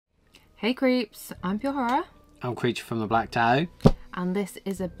Hey creeps, I'm Pure Horror. I'm Creature from the Black Tower. And this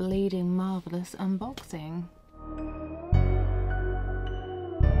is a Bleeding Marvellous unboxing.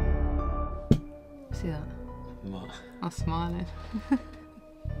 See that? What? I'm smiling.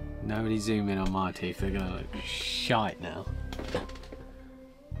 Nobody zoom in on my teeth, they're gonna look shite now.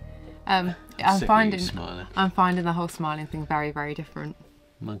 I'm Sick of you smiling. finding the whole smiling thing very, very different.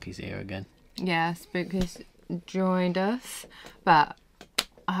 Monkey's here again. Yeah, Spooky's joined us, but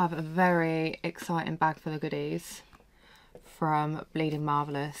I have a very exciting bag full of goodies from Bleeding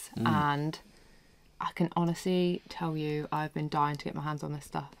Marvellous, and I can honestly tell you I've been dying to get my hands on this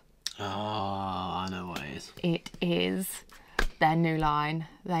stuff. Oh, I know what it is. It is their new line.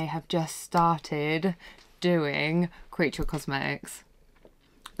 They have just started doing creature cosmetics.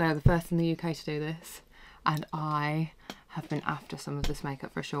 They're the first in the UK to do this, and I have been after some of this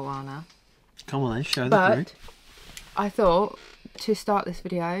makeup for a short while now. Come on then, show the fruit. I thought to start this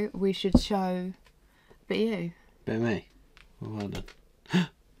video we should show a bit of you. Bit of me. Well done.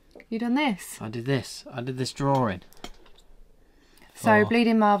 You done this? I did this. I did this drawing. So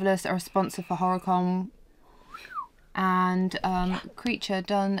Bleeding Marvellous are a sponsor for HorrorCon, and Creature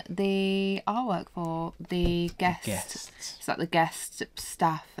done the artwork for the guests. It's like the guest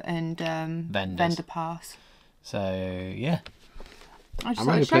staff and vendor pass. So yeah, I'm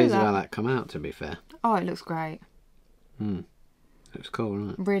really pleased with how that come out, to be fair. Oh, it looks great. Looks cool,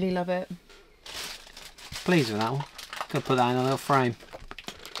 doesn't it? Really love it. Pleased with that one. Could put that in a little frame.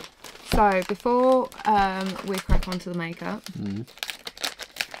 So before we crack onto the makeup,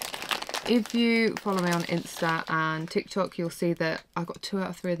 if you follow me on Insta and TikTok, you'll see that I got 2 out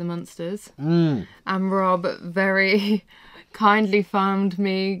of 3 of the monsters. And Rob very kindly found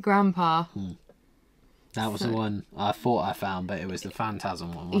me Grandpa. That was the one I thought I found, but it was the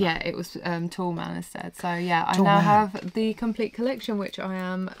Phantasm one, wasn't it? Yeah, it was Tall Man instead. So yeah, I now have the complete collection, which I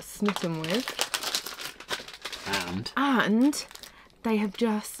am smitten with. And they have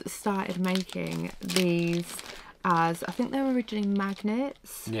just started making these as, I think they were originally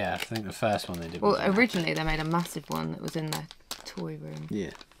magnets. Yeah, I think the first one they did. Well, originally they made a massive one that was in the toy room. Yeah.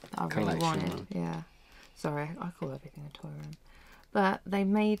 That I really wanted. One. Yeah. Sorry, I call everything a toy room. But they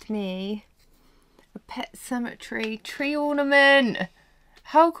made me a Pet Cemetery tree ornament.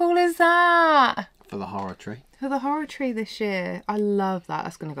 How cool is that? For the horror tree. For the horror tree this year. I love that.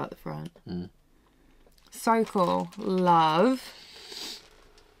 That's going to go at the front. So cool. Love.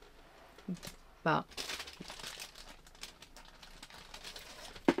 But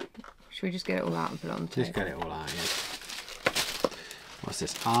should we just get it all out and put it on the table? Just get it all out, yeah. What's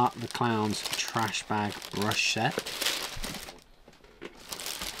this? Art the Clown's Trash Bag Brush Set.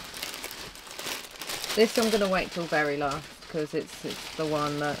 This I'm going to wait till very last, because it's the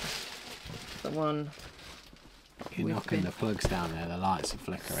one that... You're knocking the plugs down there, the lights are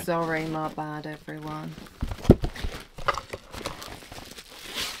flickering. Sorry, my bad, everyone.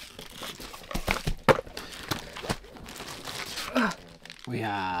 We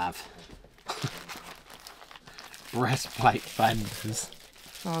have breastplate fenders.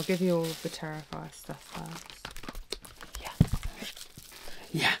 So I'll give you all of the Terrifier stuff first.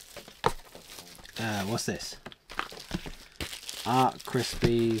 Yeah. What's this? Art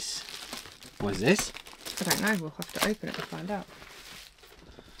Crispies. What is this? I don't know, we'll have to open it to find out.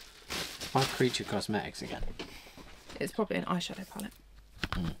 Why Creature Cosmetics again? It's probably an eyeshadow palette.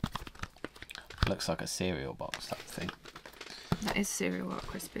 Looks like a cereal box type thing. That is cereal Art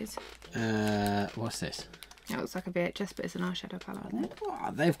Crispies. What's this? It looks like a VHS, but it's an eyeshadow palette, I think.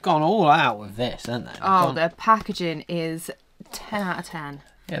 Oh, they've gone all out with this, haven't they? Their packaging is 10 out of 10.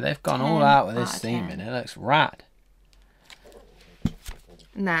 Yeah, they've gone all out with this theme in it. It looks rad.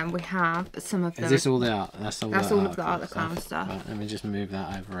 And then we have some of them. Is this all the art? That's all of the Art the Clown stuff. Right, let me just move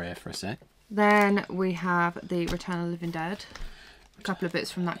that over here for a sec. Then we have the Return of the Living Dead. A couple of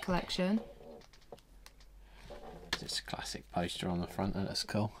bits from that collection. It's a classic poster on the front, and that's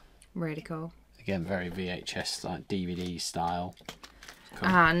cool. Really cool. Again, very VHS, like DVD style. Cool.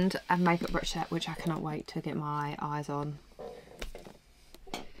 And a makeup brush set, which I cannot wait to get my eyes on.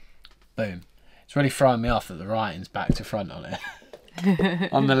 Boom. It's really throwing me off that the writing's back to front on it.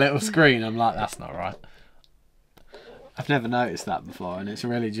 On the little screen, I'm like, that's not right. I've never noticed that before, and it's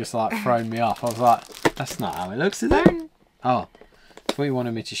really just like thrown me off. I was like, that's not how it looks, is it? Oh, I thought you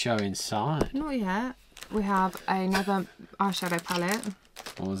wanted me to show inside. Not yet. We have another eyeshadow palette.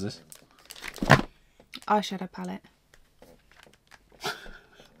 What was this? Eyeshadow palette.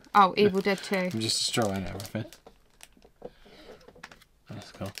 Oh, Evil Dead 2. I'm just destroying everything.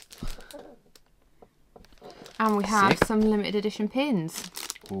 That's cool. And we have some limited edition pins.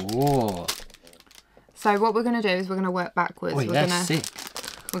 Ooh. So what we're going to do is we're going to work backwards. Oh, we're that's sick.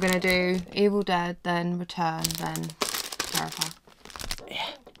 We're going to do Evil Dead, then Return, then Terrify.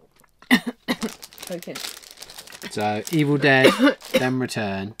 Yeah. Okay. So, Evil Dead, then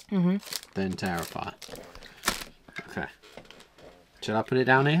Return, then Terrify. Okay. Should I put it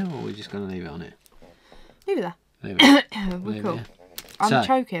down here, or are we just going to leave it on it? Leave it there. Leave it. We're Leave cool. it I'm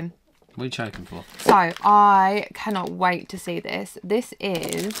choking. What are you choking for? So, I cannot wait to see this. This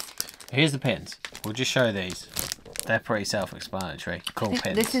is... Here's the pins. We'll just show these. They're pretty self-explanatory. Cool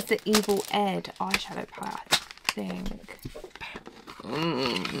pins. This is the Evil Ed eyeshadow palette, I think.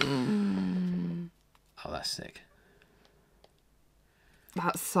 Oh, that's sick.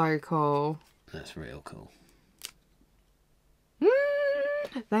 That's so cool. That's real cool.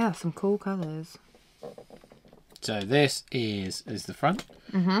 They are some cool colours. So this is the front.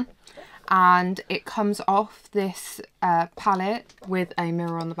 And it comes off this palette with a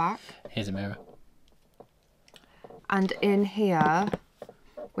mirror on the back. Here's a mirror. And in here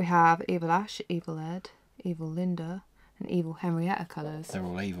we have Evil Ash, Evil Ed, Evil Linda, and Evil Henrietta colours. They're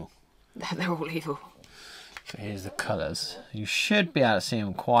all evil. They're all evil. So here's the colours. You should be able to see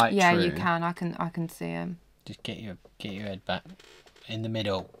them quite Yeah, true. you can. I can see them. Just get your head back in the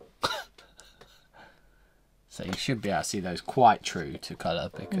middle. So you should be able to see those quite true to colour,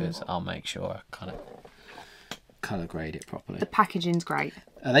 because I'll make sure I kind of colour grade it properly. The packaging's great.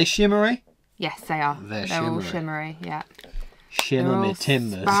 Are they shimmery? Yes, they are. They're all shimmery. shimmery, yeah. Shimmer They're me all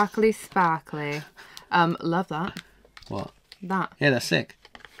timbers. sparkly, sparkly. Love that. What? That. Yeah, they're sick.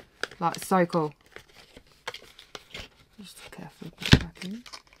 Like, so cool. Just carefully put it back in.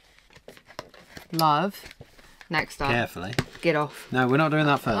 Love. Next up. Carefully. Get off. No, we're not doing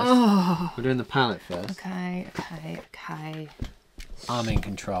that first. Oh. We're doing the palette first. Okay, okay, okay. I'm in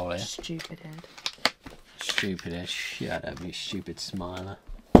control here. Stupid head. Stupid as shut up, you stupid smiler.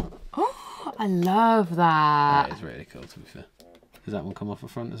 Oh, I love that. That is really cool, to be fair. Does that one come off the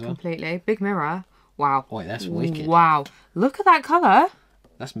front as well? Completely. Big mirror. Wow. Boy, that's wicked. Wow. Look at that colour.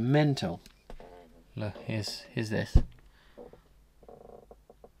 That's mental. Look, here's this.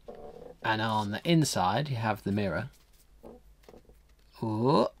 And on the inside, you have the mirror.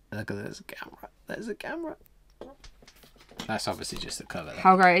 Oh, look at there's a camera. There's a camera. That's obviously just the colour.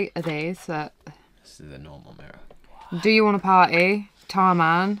 How great are these? This is the normal mirror. Do you want a party?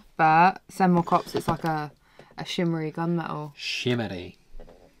 Tarman, but send more cops. It's like a shimmery gunmetal. Shimmery.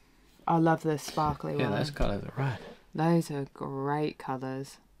 I love the sparkly one. Yeah, those colours are rad. Those are great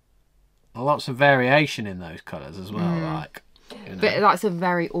colours. Lots of variation in those colours as well, like. You know, But that's a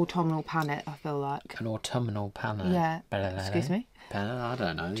very autumnal palette, I feel like. an autumnal palette. Yeah. Excuse me? I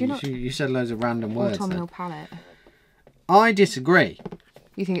don't know. Do you not- You said loads of random words. Autumnal Then. palette. I disagree.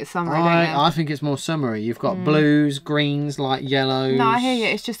 You think it's summery, don't you? I think it's more summery. You've got blues, greens, like yellows. No, I hear you.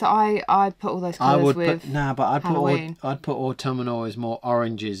 It's just that I put all those I colours would with put but I'd Halloween. put autumnal as more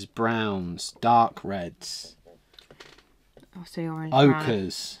oranges, browns, dark reds, I see orange,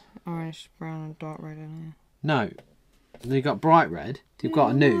 ochres. brown, orange, brown, and dark red in here. No, you've got bright red. You've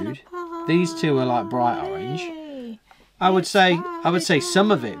got a nude. These two are like bright orange. I would say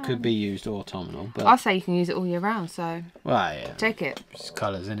some of it could be used autumnal, but I say you can use it all year round. So well, yeah, take it. it's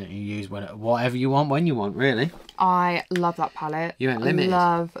colours, isn't it? You use whatever you want when you want, really. I love that palette. You ain't limited. I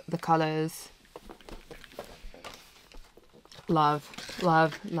love the colours. Love,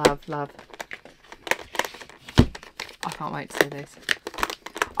 love, love, love. I can't wait to see these.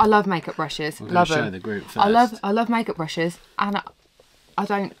 I love makeup brushes. We're Love going to show them. the group first. I love makeup brushes, and I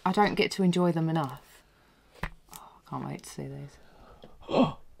don't get to enjoy them enough. Oh, I can't wait to see these.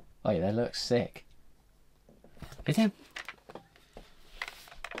 Oh, yeah, they look sick. Is it?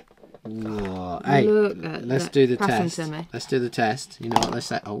 Whoa. Hey, Look at let's that. do the Press them test. to me. Let's do the test. You know what? Let's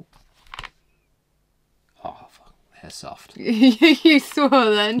say. Oh, fuck. They're soft. You saw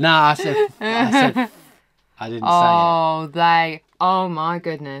then. No, I said. I didn't Oh my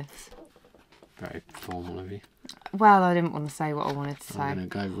goodness. say it. Very formal of you. Well, I didn't want to say what I wanted to say. I'm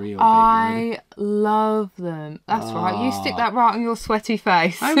gonna go real big. I love them. That's right. You stick that right on your sweaty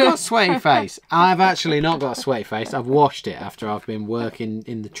face. I've got a sweaty face. I've actually not got a sweaty face. I've washed it after I've been working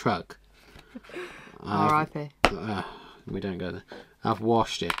in the truck. R.I.P. We don't go there. I've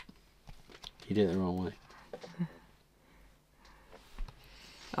washed it. You did it the wrong way.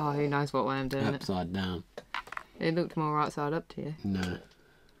 Oh, who knows what way I'm doing it. Upside down. It looked more right side up to you. No.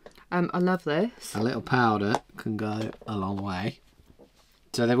 I love this. A little powder can go a long way.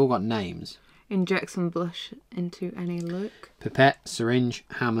 So they've all got names. Inject some blush into any look. Pipette, syringe,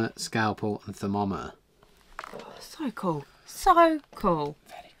 hammer, scalpel and thermometer. Oh, so cool. So cool.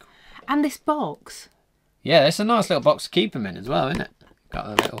 Very cool. And this box. Yeah, it's a nice little box to keep them in as well, isn't it? Got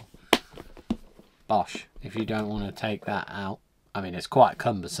a little bosh if you don't want to take that out. I mean, it's quite a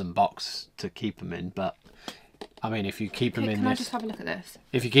cumbersome box to keep them in, but I mean, if you keep them in Can I just have a look at this?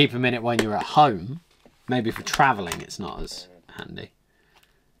 If you keep them in it when you're at home, maybe for travelling, it's not as handy.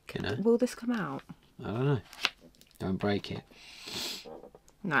 You know? Will this come out? I don't know. Don't break it.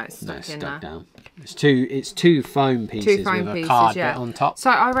 No, it's stuck in there. Down. It's two foam pieces with a card bit on top. So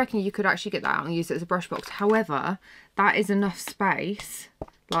I reckon you could actually get that out and use it as a brush box. However, that is enough space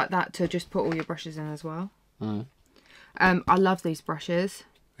like that to just put all your brushes in as well. Mm. I love these brushes.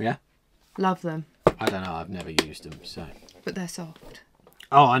 Yeah? Love them. I don't know, I've never used them, so. But they're soft.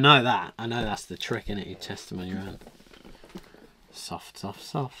 Oh, I know that. I know that's the trick, innit? You test them on your hand. Soft, soft,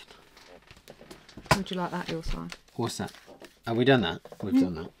 soft. Would you like that your side? What's that? Have we done that? We've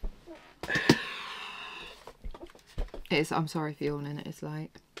done that. I'm sorry for yawning, it is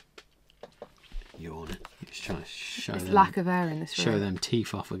late. Yawning. Just trying to show it's them. Lack of air in this room. Show them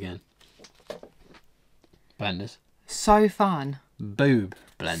teeth off again. Blenders. So fun. Boob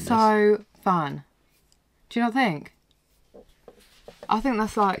blenders. So fun. Do you not think? I think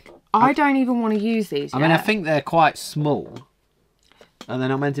that's like... I don't even want to use these yet. I mean, I think they're quite small. Are they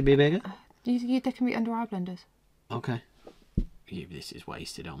not meant to be bigger? They can be under eye blenders. Okay. This is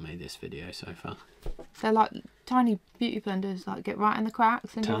wasted on me, this video so far. They're like tiny beauty blenders, like get right in the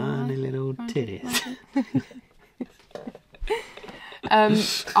cracks. And tiny little titties.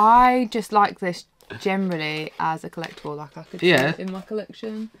 I just like this generally as a collectible, like I could see it in my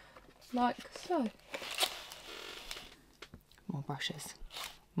collection, like so. More brushes.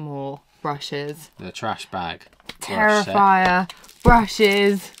 More brushes. The trash bag. Terrifier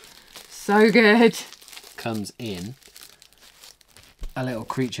brushes. So good. Comes in a little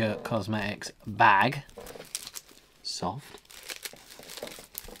Creature Cosmetics bag. Soft.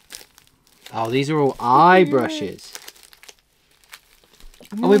 Oh, these are all eye brushes.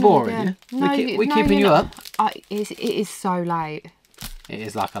 Are we boring you? No, we're keeping you up? It is so late. It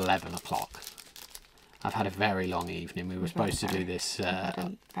is like 11 o'clock. I've had a very long evening. We were supposed to do this...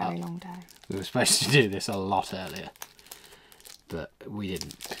 a very long day. We were supposed to do this a lot earlier. But we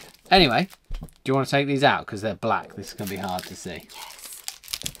didn't. Anyway, do you want to take these out? Because they're black. This is going to be hard to see. Yes.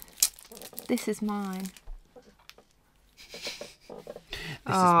 This is mine.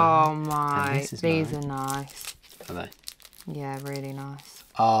 Oh my. These are nice. Are they? Yeah, really nice.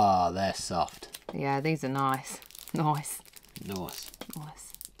 Oh, they're soft. Yeah, these are nice. Nice. Nice.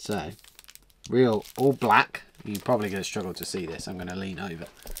 Nice. So, real, all black. You're probably going to struggle to see this. I'm going to lean over.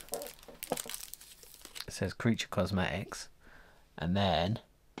 It says Creature Cosmetics. And then,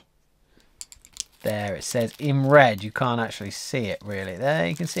 there it says in red. You can't actually see it really. There,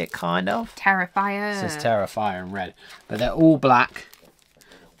 you can see it kind of. Terrifier. It says Terrifier in red. But they're all black.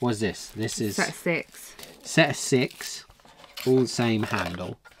 What's this? This is... Set of 6. Set of 6. All the same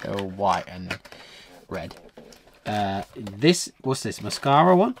handle. They're all white and red. What's this?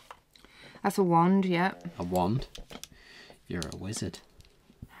 Mascara one? That's a wand, yep. A wand. You're a wizard.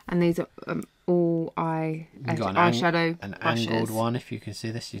 And these are all eyeshadow an brushes. angled one. If you can see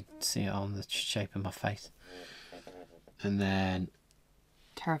this, you see it on the shape of my face. And then...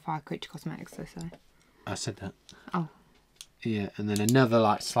 Terrifier Creature Cosmetics, they say. I said that. Oh. Yeah, and then another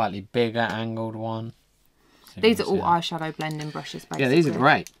like slightly bigger angled one. So these are all eyeshadow blending brushes, basically. Yeah, these are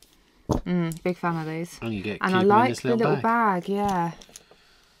great. Big fan of these. And you get and I like the little bag, yeah.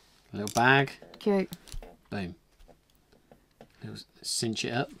 Little bag. Cute. Boom. Cinch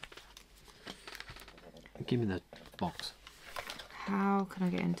it up. Give me the box. How can I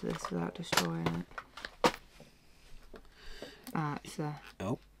get into this without destroying it? It's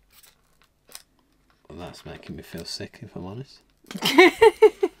Oh. Well, that's making me feel sick, if I'm honest.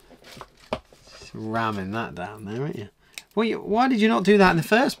 Just ramming that down there, aren't you? Well, why did you not do that in the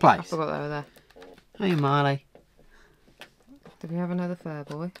first place? I forgot they were there. Hey, Marley. Did we have another fur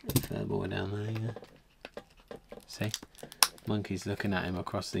boy? Fur boy down there, yeah. See? Monkey's looking at him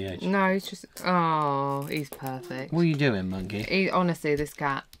across the edge. No, he's just... Oh, he's perfect. What are you doing, Monkey? Honestly, this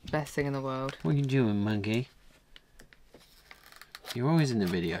cat, best thing in the world. What are you doing, Monkey? You're always in the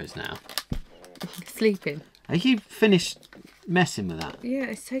videos now. Sleeping. Are you finished messing with that? Yeah,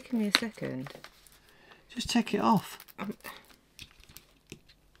 it's taken me a second. Just take it off. I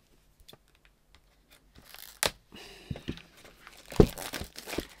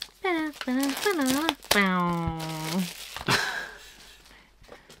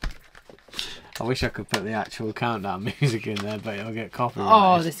wish I could put the actual countdown music in there, but it'll get copyrighted.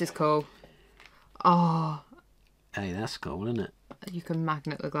 Oh, this is cool. Oh. Hey, that's cool, isn't it? You can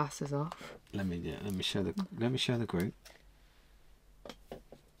magnet the glasses off. Let me show the group.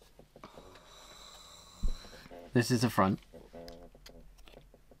 This is the front.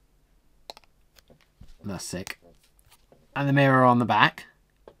 That's sick. And the mirror on the back.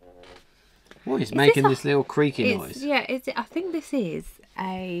 Oh, it's making this little creaky noise. Yeah, I think this is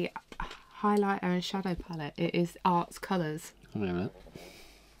a highlighter and shadow palette. It is Arts Colours. Wait a minute.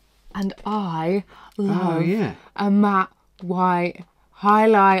 And I love a matte white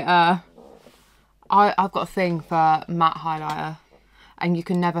highlighter. I've got a thing for matte highlighter, and you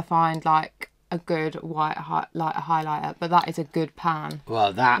can never find like a good white highlighter, but that is a good pan.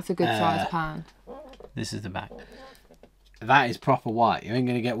 Well, that's a good size pan. This is the back. That is proper white. You ain't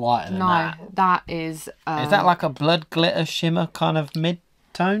gonna get whiter than that. No, that is. Is that like a blood glitter shimmer kind of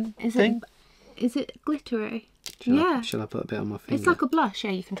mid-tone thing? Is it glittery? Shall I put a bit on my finger? It's like a blush.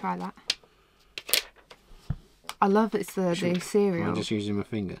 Yeah, you can try that. I love it's the cereal. I'm just using my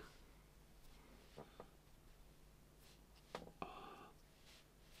finger.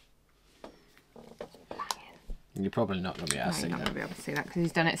 You're probably not going to be able to see that. You're not going to be able to see that because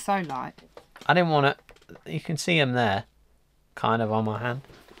he's done it so light. I didn't want to... You can see him there, kind of on my hand.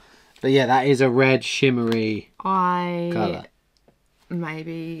 But yeah, that is a red shimmery colour.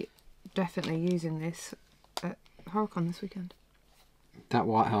 Maybe definitely using this at HorrorCon this weekend. That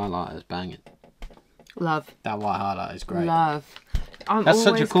white highlighter is banging. Love. That white highlighter is great. Love. That's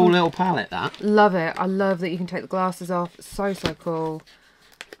such a cool little palette, that. Love it. I love that you can take the glasses off. So cool.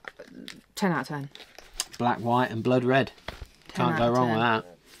 10 out of 10. Black, white and blood red. Can't go wrong with that.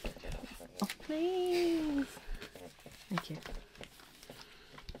 Oh, please. Thank you.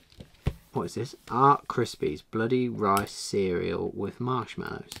 What is this? Art Krispies Bloody Rice Cereal with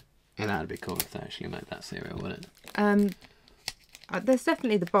Marshmallows. Yeah, that'd be cool if they actually made that cereal, wouldn't it? There's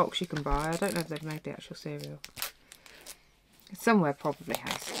definitely the box you can buy. I don't know if they've made the actual cereal. Somewhere probably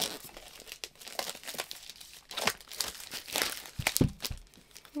has.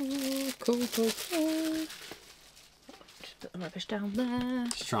 Ooh, cool. Just put the rubbish down there.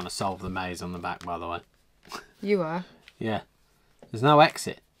 Just trying to solve the maze on the back, by the way. You are? Yeah. There's no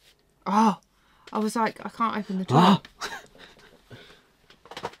exit. Oh, I was like, I can't open the door.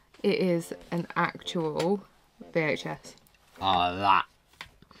 It is an actual VHS. Oh, that.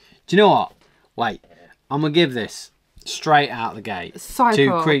 Do you know what? Wait, I'm going to give this straight out the gate So to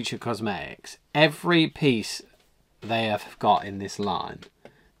cool. Creature Cosmetics. Every piece they have got in this line,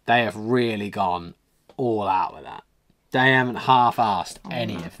 they have really gone all out with that. They haven't half-assed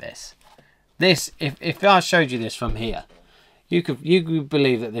any of this. This, if I showed you this from here, you could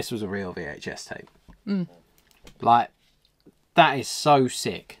believe that this was a real VHS tape. Mm. Like, that is so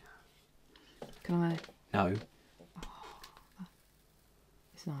sick. Can I? No.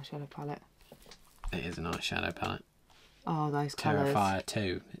 It's a nice shadow palette. It is a nice shadow palette. Oh, those colours. Terrifier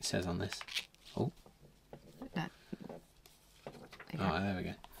 2, it says on this. Oh. No. Oh, there we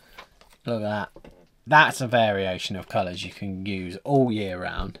go. Look at that. That's a variation of colours you can use all year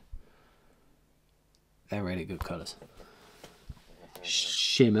round. They're really good colours.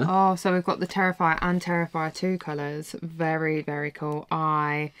 Shimmer. Oh, so we've got the Terrifier and Terrifier 2 colours. Very, very cool.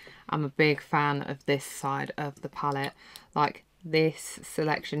 I am a big fan of this side of the palette. Like, this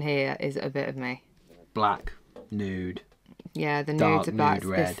selection here is a bit of me. Black, nude. Yeah, the dark nudes are black.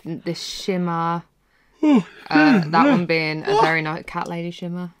 nude red. This shimmer. That one being a very nice Cat Lady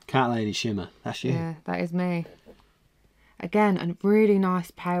shimmer. Cat Lady shimmer. That's you. Yeah, that is me. Again, a really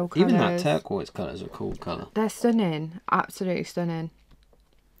nice pale colours. Even that turquoise colour's a cool colour. They're stunning. Absolutely stunning.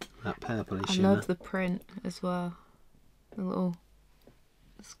 That purpley I shimmer. love the print as well. The little...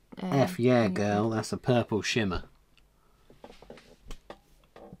 yeah, girl. That's a purple shimmer.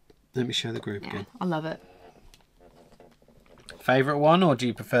 Let me show the group again. I love it. Favourite one, or do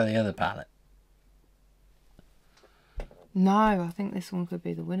you prefer the other palette? No, I think this one could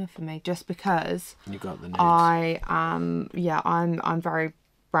be the winner for me, just because You got the nudes. I'm very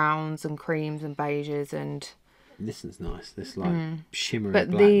browns and creams and beiges and. This is nice. This like shimmery. But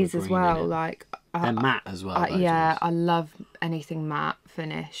black these with as green in well, it. like. They're matte as well. Those Yeah, ones. I love anything matte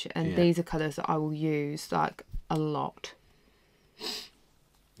finish, and these are colours that I will use like a lot.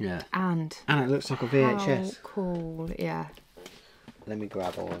 Yeah. And it looks like a VHS. how cool! Yeah. Let me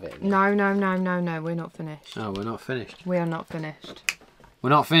grab all of it again. No, we're not finished. Oh, we're not finished. We are not finished.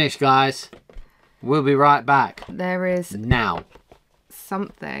 We're not finished, guys. We'll be right back. There is Now.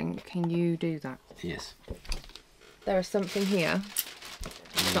 something. Can you do that? Yes. There is something here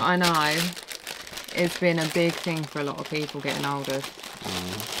that I know it's been a big thing for a lot of people getting older.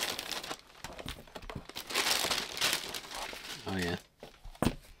 Oh, yeah.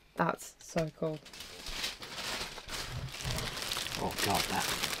 That's so cool. Oh, God, that.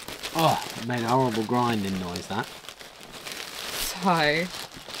 Oh, it made a horrible grinding noise, that. So,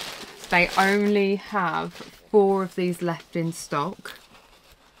 they only have 4 of these left in stock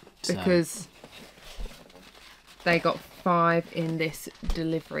because they got 5 in this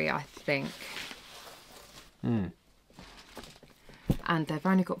delivery, I think. And they've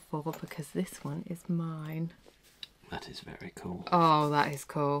only got 4 because this one is mine. That is very cool. Oh, that is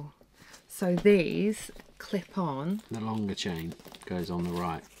cool. So these clip on. The longer chain goes on the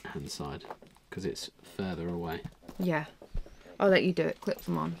right hand side because it's further away. Yeah. I'll let you do it. Clip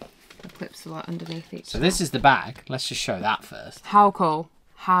them on. The clips are like underneath each. So this is the bag. Let's just show that first. How cool.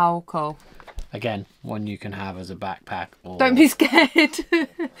 How cool. Again, one you can have as a backpack. Or... Don't be scared.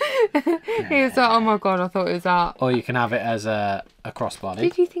 He was like, oh my god, I thought it was that. Or you can have it as a crossbody.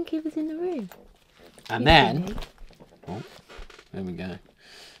 Did you think he was in the room? And then, oh, there we go.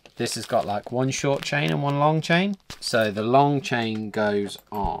 This has got like one short chain and one long chain. So the long chain goes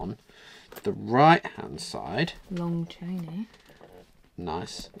on the right hand side. Long chain, eh?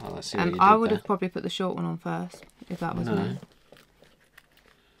 Nice. Oh, let's see what you did I would there. have probably put the short one on first, if that was me.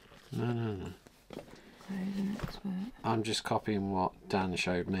 No. I'm just copying what Dan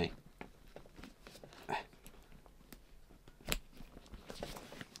showed me.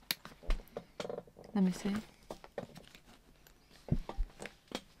 Let me see.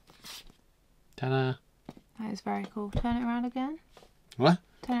 Ta-da. That is very cool. Turn it around again. What?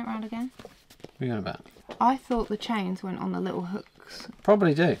 Turn it around again. What are you on about? I thought the chains went on the little hooks.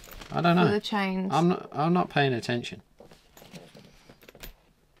 Probably do. I don't know. For the chains. I'm not paying attention.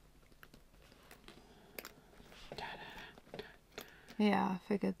 Yeah, I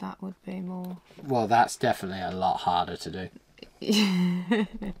figured that would be more. Well, that's definitely a lot harder to do.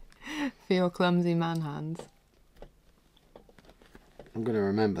 For your clumsy man hands. I'm going to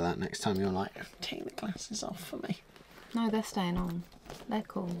remember that next time you're like, take the glasses off for me. No, they're staying on. They're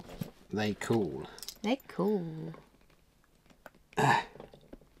cool. They cool. They're cool. I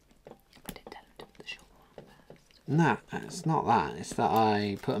did tell him to put the short one first. No, it's not that. It's that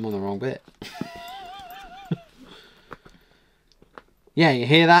I put them on the wrong bit. Yeah, you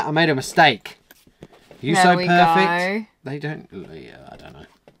hear that? I made a mistake. You there so we perfect. go. They don't. Yeah, I don't know.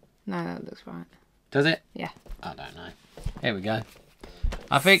 No, that looks right. Does it? Yeah. I don't know. Here we go.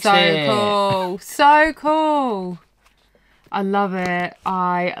 I fixed so it. So cool. So cool. I love it.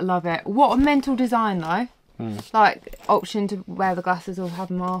 I love it. What a mental design though. Like option to wear the glasses or have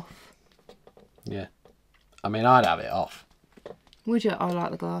them off. Yeah. I mean, I'd have it off. Would you? I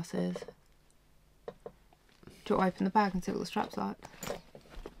like the glasses. Do you want to open the bag and see what the strap's like?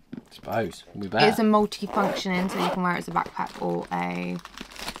 I suppose. We better. It's a multi-functioning, so you can wear it as a backpack or a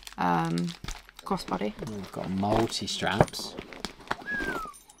crossbody. We've got multi-straps.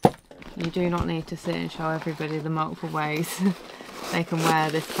 You do not need to sit and show everybody the multiple ways they can wear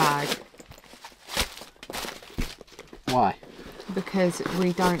this bag. Why? Because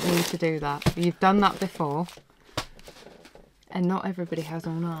we don't need to do that. You've done that before. And not everybody has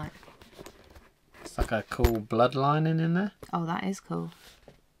all night. It's like a cool bloodlining in there. Oh, that is cool.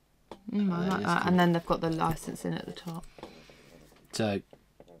 I like that. Cool. And then they've got the licensing at the top. So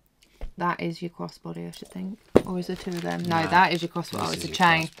that is your crossbody, I should think. Or is there 2 of them? No, that is your crossbody. Oh, it's a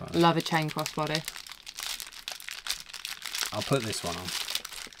chain. Love a chain crossbody. I'll put this one on.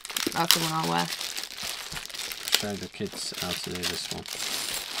 That's the one I'll wear. Show the kids how to do this one.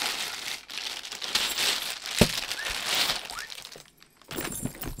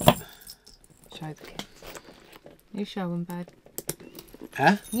 Show the kids. You show them, babe.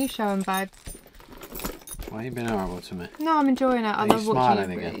 Huh? You show them, babe. Why are you being horrible to me? No, I'm enjoying it. I love watching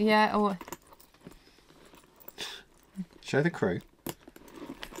smiling it. again? Yeah. Or Show the crew.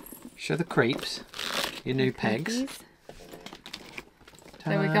 Show the creeps. Your new pegs.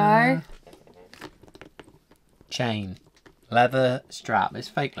 There we go. Chain. Leather strap. It's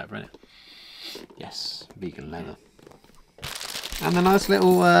fake leather, isn't it? Yes. Vegan leather. And the nice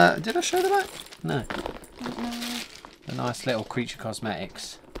little... did I show the back? No. The nice little Creature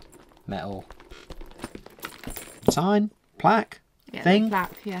Cosmetics metal sign, plaque, thing.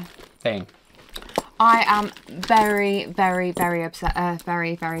 Plaque, yeah. Thing. I am very, very, very upset.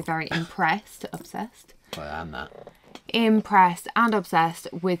 Very, very, very impressed. Obsessed. Well, and that. Impressed and obsessed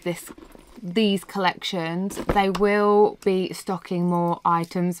with these collections. They will be stocking more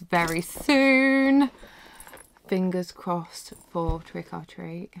items very soon. Fingers crossed for Trick or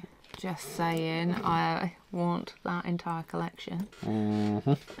Treat. Just saying, I want that entire collection.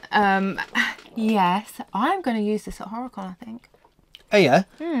 Yes, I'm going to use this at HorrorCon, I think. Oh yeah?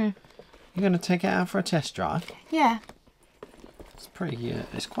 You're going to take it out for a test drive? Yeah. It's pretty,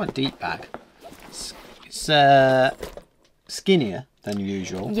 it's quite a deep bag. It's skinnier than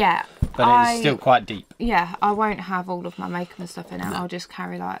usual. Yeah. But it's still quite deep. Yeah, I won't have all of my makeup and stuff in it. No. I'll just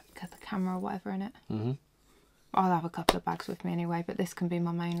carry like the camera or whatever in it. I'll have a couple of bags with me anyway, but this can be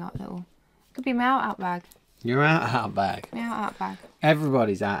my main like little... Could be my out bag. You're out bag. Out bag.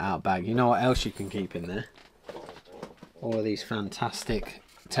 Everybody's out bag. You know what else you can keep in there? All of these fantastic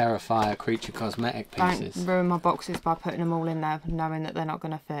Terrifier creature cosmetic pieces. Don't ruin my boxes by putting them all in there, knowing that they're not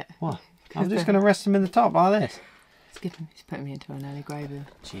going to fit. What? I'm just going to rest them in the top like this. He's putting me into an early grave.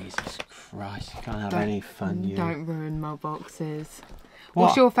 Jesus Christ, you can't have any fun, you. Don't ruin my boxes. What?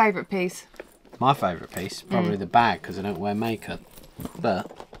 What's your favourite piece? My favourite piece? Probably the bag, because I don't wear makeup.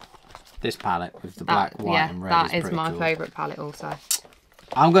 But this palette with the black, white and red that is is my cool. favourite palette also.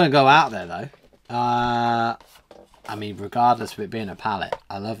 I'm going to go out there though. I mean, regardless of it being a palette,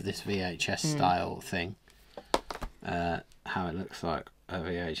 I love this VHS style thing. How it looks like a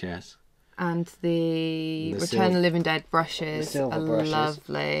VHS. And the Return of the Living Dead brushes are brushes.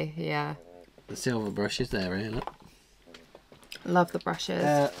 Lovely, yeah. The silver brushes there, here, look. Love the brushes.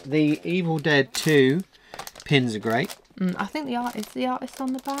 The Evil Dead 2 pins are great. I think the artist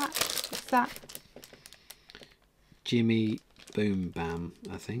on the back. Is that Jimmy Boom Bam,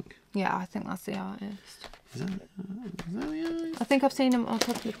 I think. Yeah, I think that's the artist. Is that the artist? I think I've seen him on a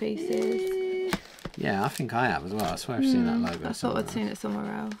couple of pieces. Yeah, I think I have as well. I swear I've seen that logo. I thought I'd seen it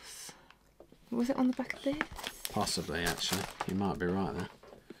somewhere else. Was it on the back of this? Possibly, actually. You might be right there.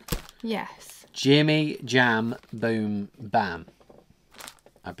 Yes. Jimmy Jam Boom Bam.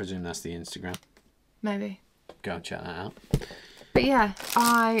 I presume that's the Instagram. Maybe. Go and check that out. But yeah,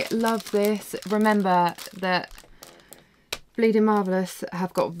 I love this. Remember that Bleeding Marvellous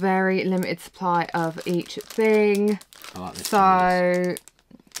have got very limited supply of each thing. I like this. So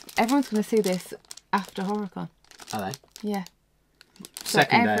everyone's going to see this after HorrorCon. Are they? Yeah.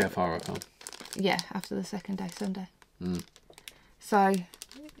 Second day of HorrorCon. Yeah, after the second day, Sunday. So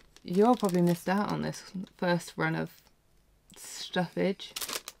you're probably missed out on this first run of stuffage.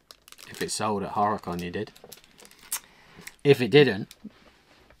 If it sold at HorrorCon, you did. If it didn't,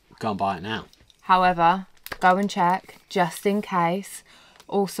 go and buy it now. However, go and check just in case.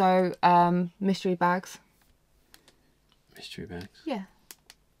 Also, mystery bags. Mystery bags? Yeah.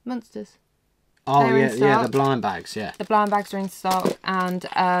 Monsters. Oh, They're yeah, the blind bags, yeah. The blind bags are in stock. And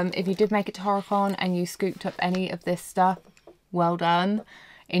if you did make it to HorrorCon and you scooped up any of this stuff, well done.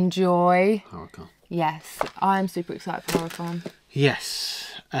 Enjoy. HorrorCon. Yes, I'm super excited for HorrorCon.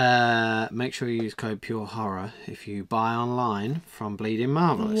 Yes. Make sure you use code Pure Horror if you buy online from Bleeding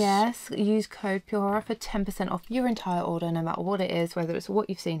Marvellous. Yes, use code Pure Horror for 10% off your entire order, no matter what it is, whether it's what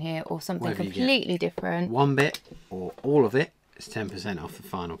you've seen here or something Whether completely different. One bit or all of it is 10% off the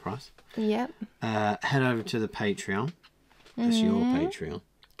final price. Yep. Head over to the Patreon. That's your Patreon.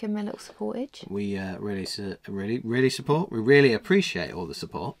 Give me a little supportage. We really support. We really appreciate all the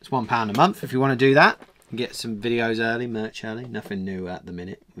support. It's £1 a month if you want to do that. Get some videos early, merch early. Nothing new at the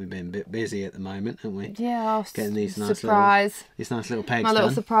minute. We've been a bit busy at the moment, haven't we? Yeah, I'll getting these nice little pegs My little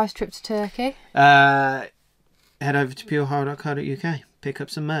done. surprise trip to Turkey. Head over to purehorror.co.uk. Pick up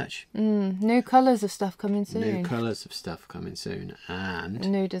some merch. New colours of stuff coming soon. New colours of stuff coming soon. And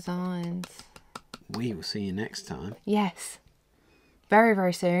new designs. We will see you next time. Yes. Very,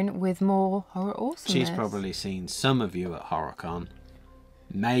 very soon with more horror awesomeness. She's probably seen some of you at HorrorCon.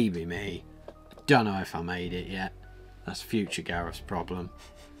 Maybe me. Don't know if I made it yet. That's future Gareth's problem.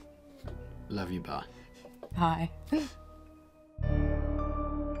 Love you, bye. Bye.